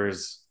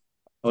engineers,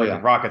 oh freaking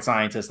yeah. rocket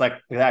scientists, like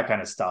that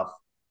kind of stuff.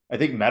 I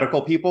think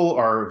medical people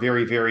are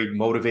very, very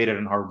motivated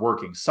and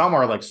hardworking. Some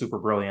are like super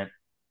brilliant,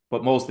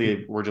 but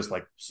mostly we're just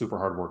like super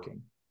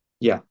hardworking.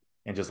 Yeah.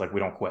 and just like we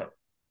don't quit.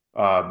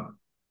 Um,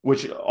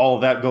 which all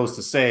of that goes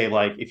to say,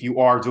 like, if you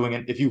are doing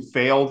it, if you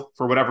failed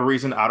for whatever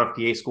reason out of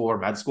PA school or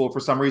med school for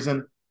some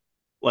reason,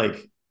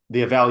 like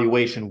the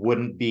evaluation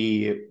wouldn't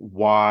be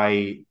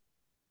why,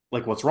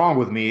 like, what's wrong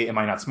with me? Am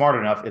I not smart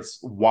enough? It's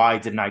why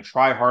didn't I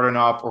try hard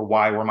enough, or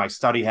why were my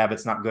study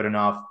habits not good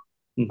enough?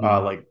 Hmm.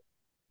 Like,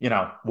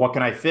 what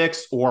can I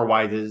fix, or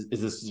why is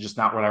this just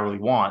not what I really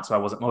want? So I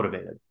wasn't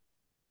motivated.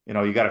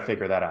 You got to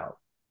figure that out.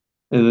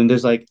 And then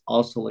there's like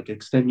also like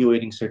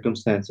extenuating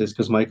circumstances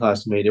because my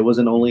classmate, it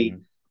wasn't only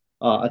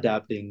Mm-hmm.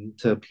 adapting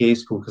to PA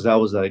school because that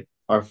was like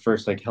our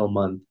first like hell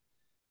month.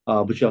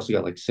 But she also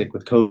got like sick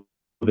with COVID,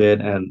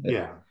 and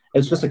Yeah.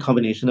 it's just a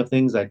combination of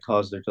things that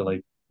caused her to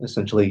like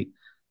essentially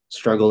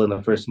struggle in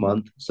the first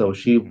month. So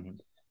she Mm-hmm.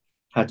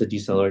 had to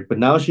decelerate, but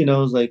now she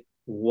knows like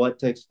what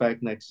to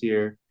expect next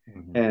year,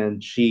 Mm-hmm.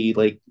 and she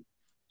like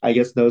I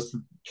guess knows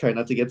to try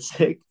not to get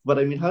sick. But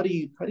I mean, how do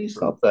you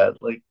stop that?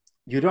 Like,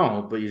 You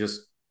don't, but you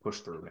just push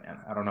through, man.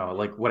 I don't know.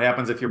 Like, what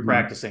happens if you're mhm.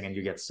 practicing and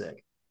you get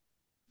sick?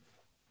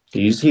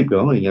 You just keep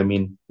going. I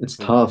mean, it's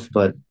Well, tough,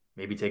 but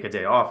maybe take a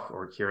day off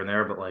or here and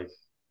there, but like,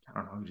 I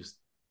don't know.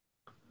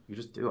 You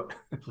just do it.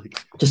 Like,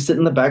 just sit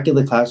in the back of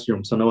the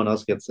classroom so no one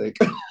else gets sick.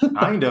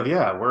 kind of,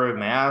 yeah. Wear a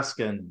mask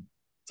and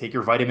take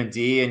your vitamin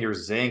D and your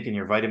zinc and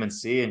your vitamin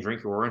C and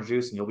drink your orange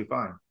juice and you'll be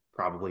fine.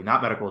 Probably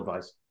not medical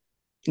advice,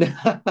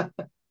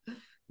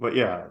 but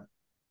yeah,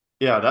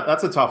 yeah.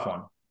 That's a tough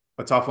one.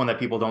 A tough one that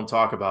people don't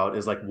talk about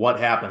is like what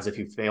happens if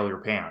you fail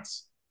your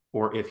pants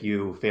or if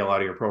you fail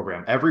out of your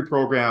program. Every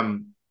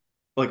program,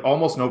 like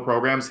almost no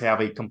programs, have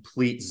a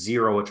complete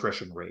zero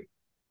attrition rate.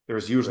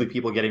 There's usually Right.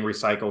 people getting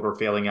recycled or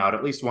failing out,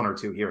 at least one or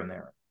two here and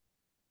there.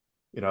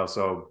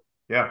 So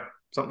yeah,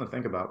 something to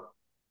think about.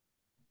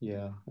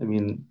 Yeah, I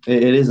mean,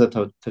 it is a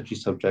touchy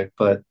subject,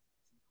 but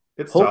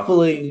It's tough,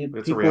 hopefully but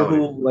it's a people reality.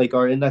 who like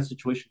are in that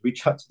situation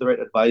reach out to the right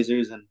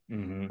advisors and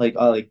Mm-hmm.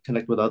 like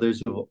connect with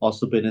others who've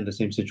also been in the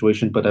same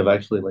situation but have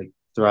actually like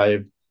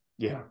thrived.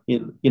 Yeah.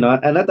 And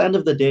at the end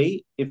of the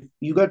day, if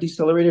you got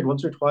decelerated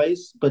once or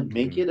twice but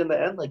make Mm-hmm. it in the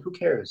end, like who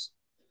cares?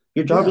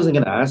 Your job Yeah. isn't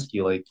going to ask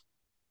you like,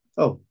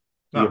 oh,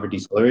 do you ever No.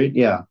 decelerate?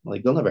 Yeah,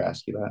 like they'll never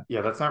ask you that.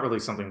 Yeah, that's not really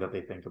something that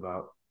they think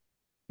about.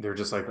 They're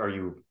just like, are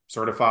you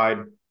certified?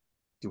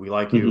 Do we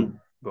like Hmm. you?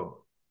 Boom.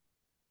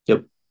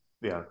 Yep.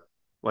 Yeah.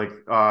 Like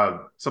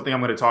something I'm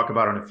going to talk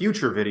about in a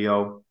future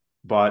video,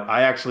 but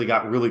I actually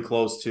got really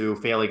close to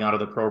failing out of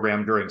the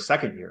program during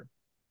second year,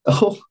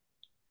 Oh,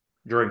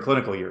 during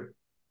clinical year.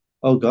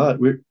 oh God,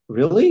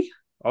 really?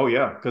 Oh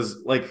yeah,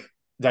 because like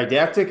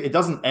didactic, it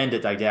doesn't end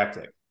at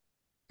didactic.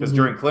 Because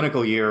during Hmm.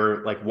 clinical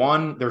year, like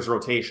one, there's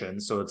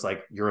rotation, so it's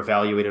like you're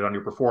evaluated on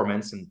your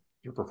performance, and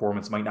your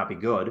performance might not be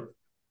good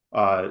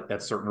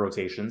at certain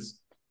rotations.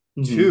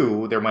 Hmm.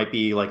 Two, there might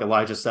be, like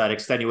Elijah said,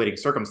 extenuating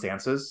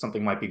circumstances.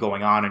 Something might be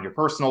going on in your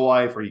personal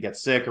life, or you get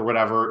sick or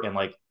whatever, and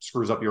like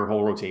screws up your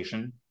whole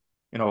rotation.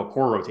 A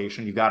core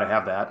rotation, you got to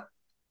have that.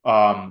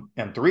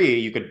 And three,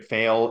 you could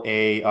fail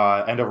a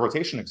end of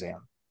rotation exam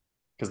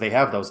because they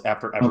have those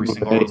after every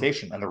single Right.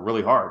 rotation, and they're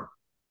really hard.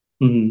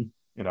 Hmm.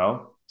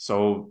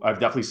 So I've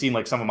definitely seen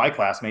like some of my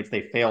classmates,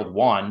 they failed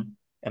one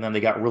and then they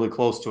got really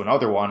close to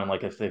another one. And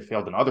like if they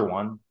failed another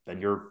one,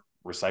 then you're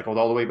recycled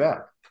all the way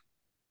back.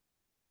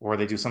 Or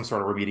they do some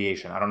sort of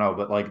remediation. I don't know,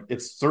 but like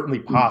it's certainly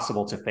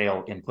possible to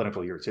fail in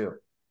clinical year two.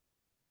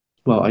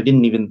 Well, I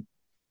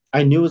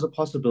knew it was a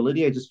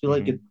possibility. I just feel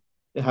like Mm-hmm.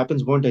 it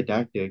happens more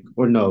didactic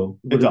or no.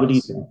 It What do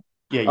you does. think?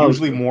 Yeah, Oh,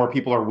 usually more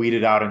people are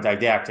weeded out in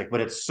didactic, but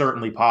it's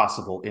certainly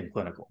possible in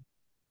clinical.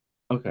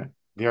 okay.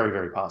 Very,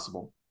 very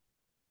possible.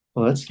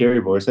 Well, that's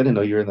scary, Boris. I didn't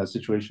know you were in that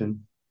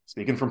situation.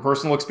 Speaking from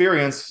personal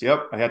experience,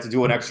 yep, I had to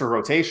do an extra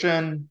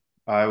rotation.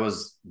 I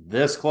was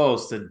this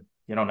close to,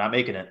 not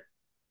making it.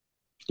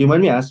 Do you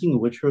mind me asking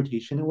which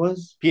rotation it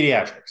was?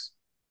 Pediatrics.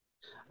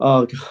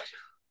 Oh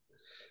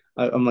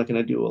God, I'm not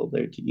gonna do well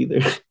there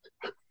either.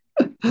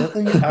 The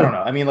thing, I don't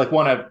know. I mean, like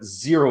one, I have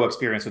zero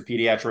experience with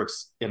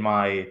pediatrics in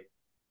my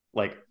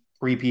like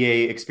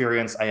pre-PA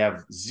experience. I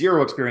have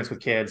zero experience with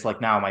kids.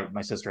 Like now,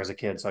 my sister has a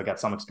kid, so I got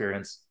some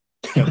experience.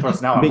 Yeah,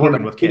 plus now I'm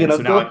working with Being an kids,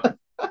 so now, uncle.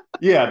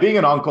 yeah, being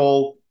an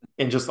uncle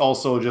and just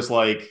also just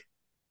like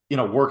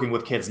working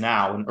with kids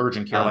now in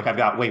urgent care. Like Ah. I've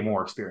got way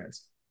more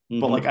experience,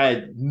 but like Hmm. I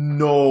had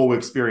no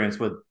experience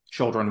with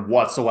children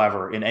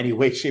whatsoever in any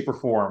way, shape, or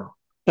form.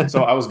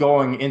 So I was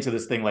going into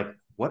this thing like,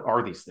 what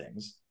are these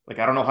things? Like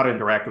I don't know how to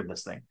interact with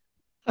this thing.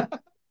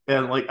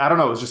 And like I don't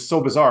know, it was just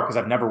so bizarre because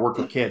I've never worked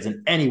with kids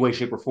in any way,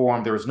 shape, or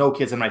form. There was no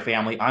kids in my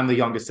family. I'm the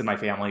youngest in my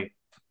family,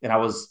 and I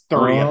was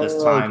 30 at this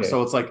Oh, time. So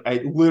okay. it's like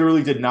I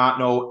literally did not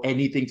know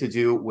anything to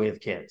do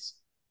with kids.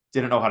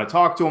 Didn't know how to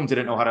talk to them.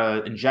 Didn't know how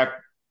to inject,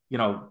 you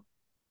know,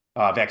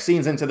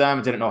 vaccines into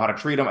them. Didn't know how to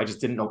treat them. I just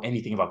didn't know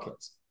anything about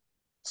kids.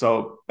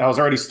 So I was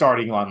already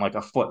starting on like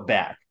a foot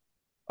back.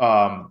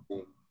 Um,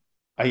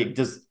 I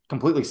just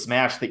completely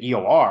smashed the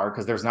EOR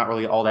because there's not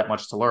really all that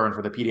much to learn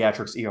for the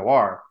pediatrics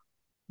EOR,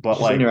 but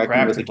Just like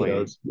interacting with the practically,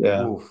 kiddos.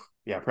 Yeah. oof,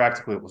 yeah,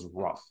 practically it was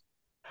rough.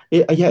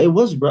 Yeah, it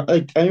was.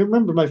 Like I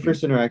remember my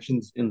first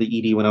interactions in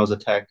the ED when I was a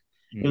tech.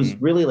 It was Hmm.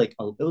 really like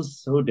it was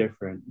so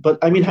different. But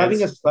I For mean, having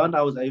a kids, son,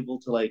 I was able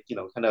to like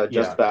kind of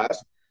adjust yeah,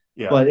 fast.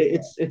 yeah. But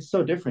it's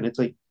so different. It's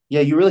like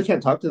yeah, you really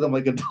can't talk to them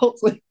like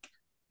adults. Like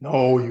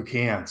No, you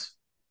can't.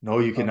 No,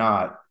 you um,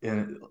 cannot.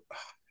 And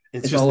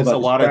it's it's just all it's a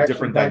about lot of distraction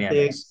different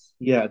dynamics. tactics.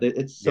 Yeah,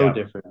 it's so Yeah,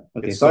 different.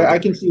 Okay, it's so so I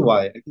can different. see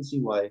why. I can see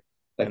why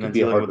that And then could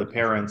be a dealing hard with the one for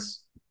sure.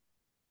 parents,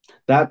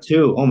 That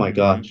too. Oh my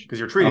gosh. because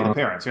you're treating the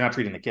parents. You're not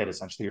treating the kid.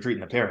 Essentially, you're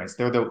treating the parents.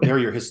 They're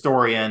your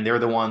historian. They're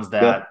the ones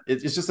Yep. that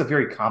it's just a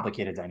very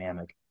complicated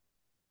dynamic.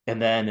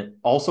 And then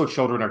also,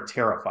 children are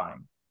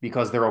terrifying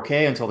because they're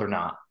okay until they're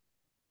not.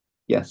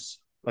 Yes.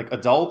 Like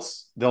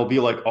adults, they'll be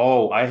like,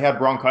 "Oh, I had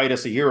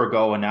bronchitis a year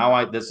ago, and now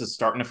I this is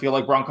starting to feel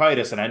like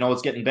bronchitis, and I know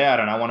it's getting bad,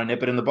 and I want to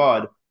nip it in the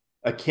bud."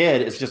 A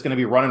kid is just going to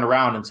be running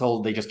around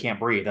until they just can't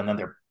breathe, and then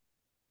they're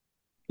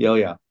Yeah, oh,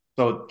 yeah.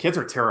 so kids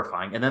are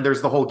terrifying. And then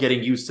there's the whole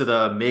getting used to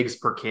the MIGs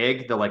per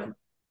kg, the like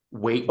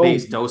weight Oh,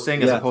 based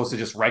dosing as opposed yes.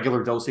 to just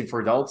regular dosing for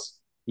adults.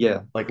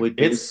 Yeah. Like Wait,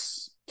 wait.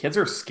 it's kids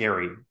are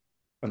scary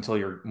until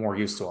you're more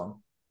used to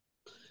them.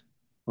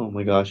 Oh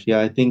my gosh. Yeah,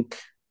 I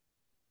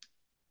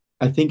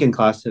think in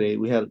class today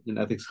we had an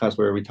ethics class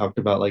where we talked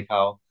about like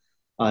how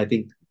I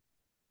think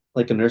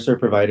like a nurse or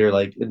provider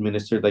like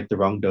administered like the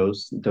wrong Oh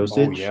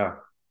dosage yeah,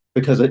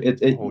 because oh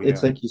it's yeah.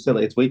 like you said,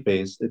 like, it's weight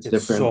based. It's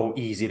It's different. so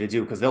easy to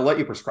do because they'll let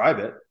you prescribe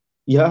it.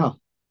 Yeah.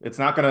 It's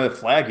not going to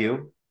flag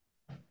you.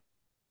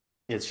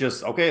 It's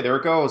just okay, there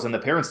it goes. And the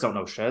parents don't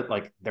know shit.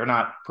 Like they're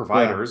not Yeah.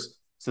 providers.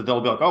 So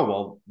they'll be like, oh,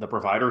 well, the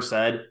provider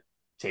said,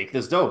 take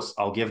this dose.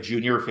 I'll give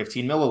Junior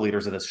 15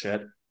 milliliters of this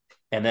shit.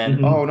 And then,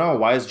 Hmm. oh no,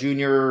 why is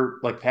Junior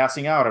like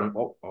passing out? And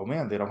oh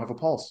man, they don't have a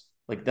pulse.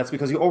 Like that's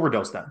because you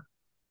overdosed them.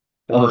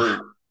 Oh.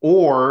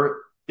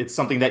 Or it's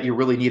something that you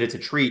really needed to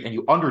treat and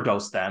you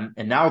underdosed them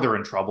and now they're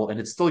in trouble and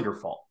it's still your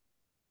fault.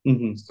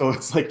 Hmm. So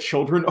it's like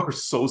children are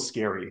so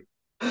scary.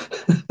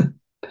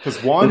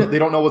 Because one, they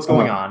don't know what's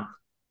going uh, on.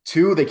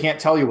 Two, they can't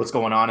tell you what's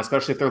going on,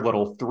 especially if they're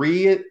little.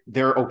 Three,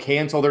 they're okay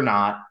until they're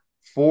not.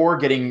 Four,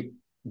 getting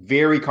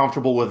very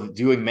comfortable with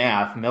doing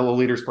math,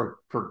 milliliters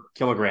per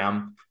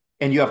kilogram.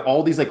 And you have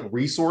all these like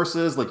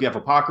resources, like you have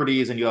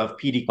Hippocrates and you have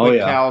PD oh Quick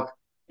yeah. Calc,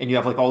 and you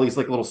have like all these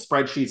like little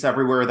spreadsheets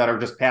everywhere that are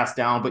just passed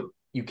down, but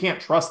you can't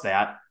trust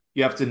that.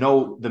 You have to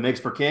know the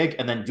mgs per kg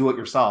and then do it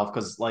yourself.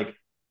 Cause like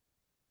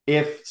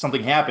if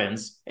something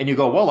happens and you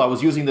go, well, I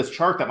was using this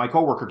chart that my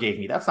coworker gave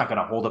me, that's not going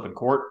to hold up in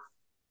court.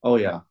 Oh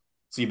yeah.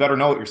 So you better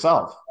know it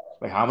yourself.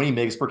 Like how many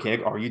mgs per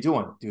kg are you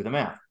doing? Do the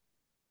math.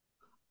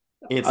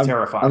 It's I'm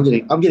terrifying.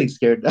 getting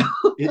scared now.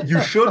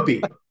 You should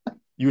be.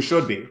 You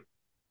should be.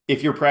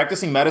 If you're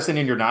practicing medicine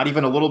and you're not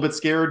even a little bit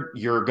scared,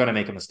 you're going to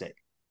make a mistake.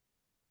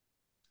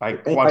 I I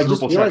just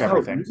quadruple check realized how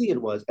everything. easy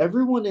it was.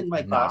 Everyone in It's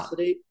my class not.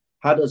 today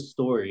had a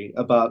story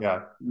about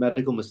Yeah.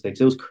 medical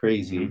mistakes. It was Mm-hmm.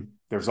 crazy.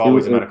 There's It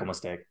always was a medical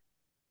mistake.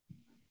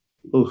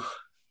 oof,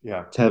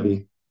 Yeah. it's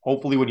heavy.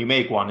 Hopefully, when you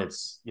make one,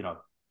 it's,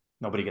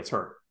 nobody gets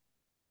hurt.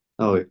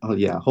 Oh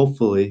yeah.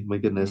 Hopefully, my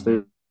goodness.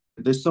 Mm-hmm.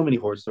 There's so many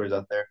horror stories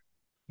out there.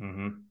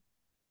 Mm-hmm.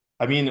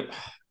 I mean,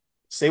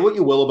 say what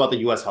you will about the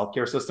US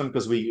healthcare system,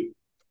 because we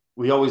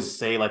always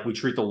say like we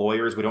treat the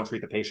lawyers, we don't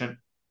treat the patient.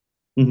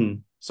 Hmm.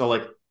 So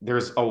like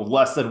there's a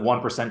less than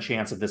 1%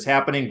 chance of this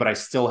happening, but I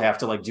still have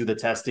to like do the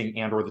testing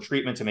and or the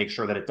treatment to make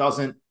sure that it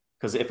doesn't.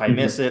 Because if I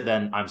miss Hmm. it,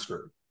 then I'm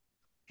screwed.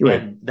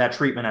 Right. And that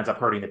treatment ends up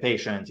hurting the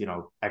patient,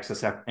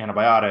 excess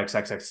antibiotics,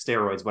 excess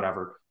steroids,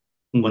 whatever.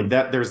 Like Hmm.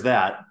 that, there's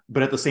that.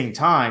 But at the same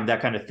time,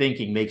 that kind of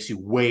thinking makes you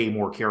way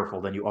more careful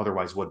than you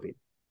otherwise would be.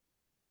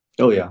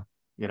 Oh yeah.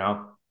 You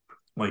know,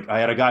 like I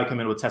had a guy come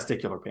in with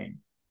testicular pain.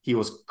 He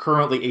was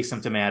currently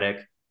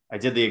asymptomatic. I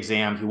did the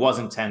exam. He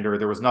wasn't tender.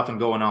 There was nothing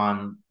going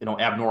on,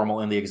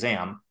 abnormal in the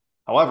exam.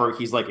 However,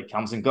 he's like, it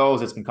comes and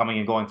goes. It's been coming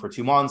and going for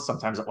 2 months.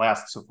 Sometimes it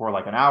lasts for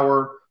like an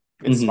hour.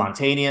 It's Hmm.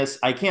 spontaneous.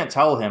 I can't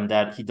tell him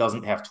that he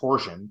doesn't have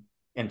torsion,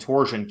 and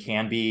torsion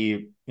can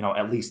be,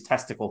 at least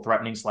testicle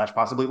threatening slash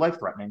possibly life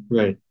threatening.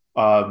 Right.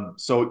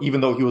 So even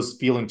though he was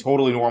feeling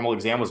totally normal,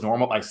 exam was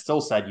normal, I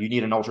still said, you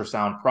need an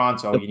ultrasound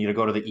pronto. Yep. You need to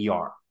go to the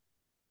ER.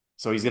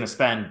 So he's going to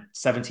spend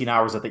 17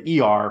 hours at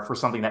the ER for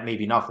something that may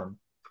be nothing.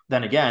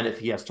 Then again, if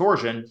he has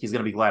torsion, he's going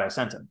to be glad I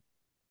sent him.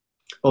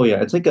 Oh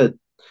yeah.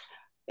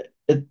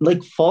 It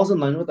like falls in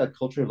line with that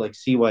culture of like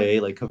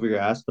CYA, like cover your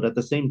ass, but at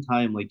the same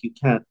time, like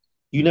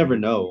you never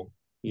Mm-hmm. know,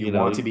 You you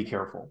know. want to be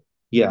careful.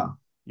 Yeah.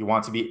 You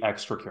want to be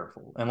extra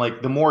careful. And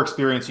like the more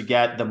experience you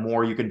get, the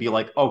more you can be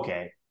like,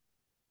 okay,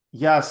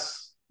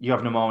 yes, you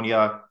have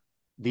pneumonia.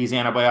 These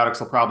antibiotics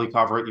will probably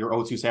cover it. Your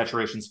O2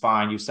 saturation's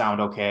fine. You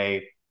sound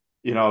okay.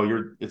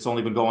 It's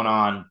only been going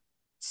on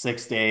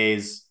 6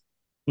 days.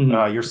 Hmm.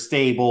 You're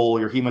stable,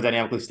 you're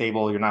hemodynamically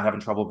stable, you're not having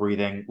trouble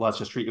breathing. Let's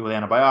just treat you with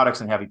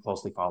antibiotics and have you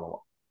closely follow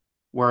up.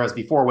 Whereas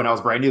before, when I was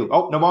brand new,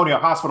 oh, pneumonia,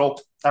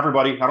 hospital,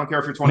 everybody, I don't care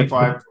if you're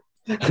 25,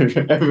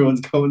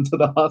 Everyone's going to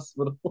the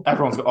hospital.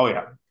 everyone's go, oh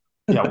yeah,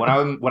 yeah.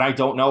 When I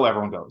don't know,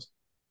 everyone goes.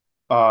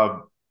 Uh,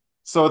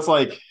 so it's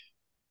like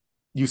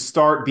you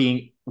start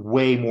being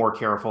way more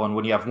careful, and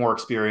when you have more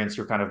experience,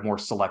 you're kind of more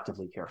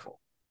selectively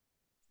careful,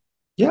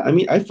 Yeah, I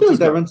mean, I feel which like is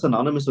that good. runs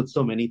synonymous with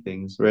so many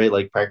things, right?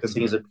 Like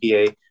practicing as a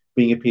Mm-hmm. PA.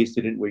 being a PA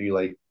student where you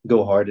like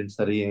go hard in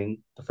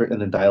studying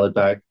and then dial it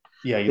back.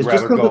 Yeah, you'd It just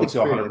rather comes with go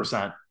to experience.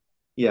 100%.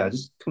 Yeah, it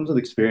just comes with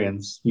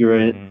experience. You're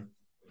right. Mm-hmm.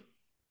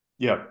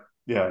 Yeah,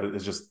 yeah,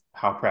 it's just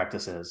how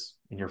practice is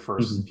in your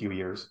first Mhm. few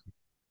years.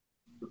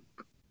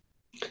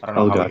 I don't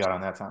know Oh how we gosh, got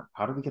on that time.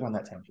 How did we get on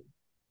that tangent?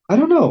 I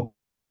don't know.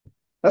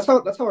 That's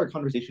how our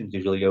conversations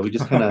usually go. We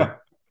just kind of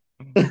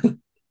we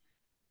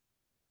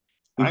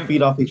Kind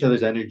feed of. off each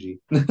other's energy.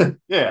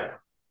 Yeah,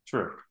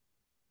 true,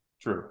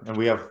 true. And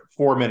we have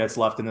 4 minutes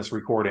left in this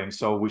recording,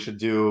 so we should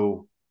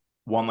do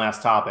one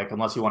last topic,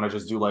 unless you want to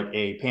just do like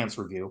a pants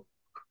review.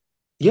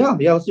 Yeah,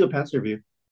 yeah. Let's do a pants review.